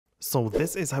So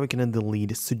this is how you can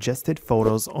delete suggested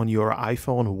photos on your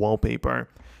iPhone wallpaper.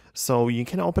 So you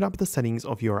can open up the settings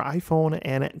of your iPhone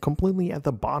and completely at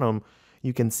the bottom,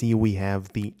 you can see we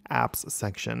have the apps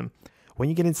section. When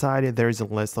you get inside, there's a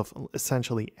list of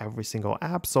essentially every single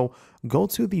app. So go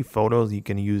to the photos, you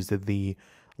can use the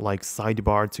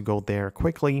sidebar to go there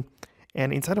quickly.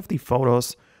 And inside of the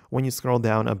photos, when you scroll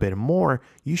down a bit more,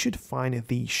 you should find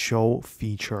the show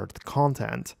featured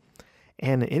content.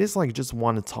 And it is like just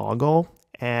one toggle,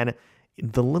 and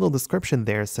the little description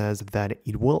there says that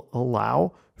it will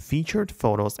allow featured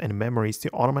photos and memories to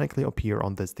automatically appear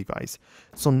on this device.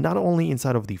 So not only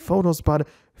inside of the photos, but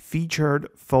featured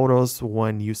photos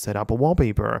when you set up a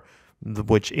wallpaper,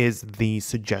 which is the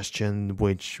suggestion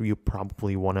which you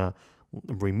probably want to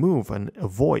remove and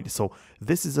avoid. So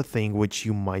this is a thing which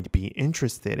you might be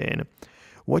interested in.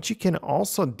 What you can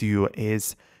also do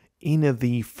is in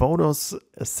the photos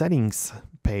settings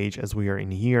page, as we are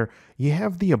in here, you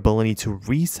have the ability to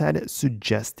reset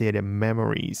suggested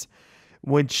memories,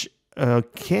 which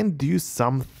can do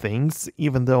some things,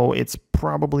 even though it's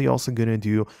probably also going to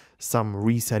do some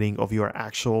resetting of your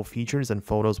actual features and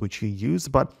photos which you use.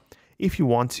 But if you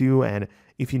want to, and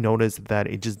if you notice that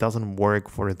it just doesn't work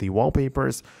for the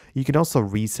wallpapers, you can also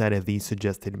reset the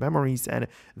suggested memories, and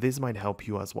this might help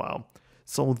you as well.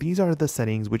 So these are the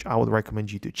settings which I would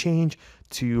recommend you to change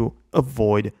to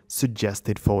avoid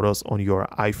suggested photos on your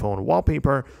iPhone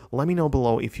wallpaper. Let me know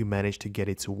below if you managed to get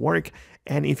it to work.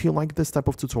 And if you like this type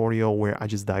of tutorial where I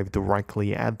just dive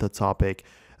directly at the topic,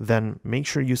 then make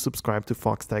sure you subscribe to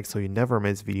Foxtecc so you never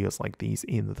miss videos like these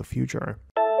in the future.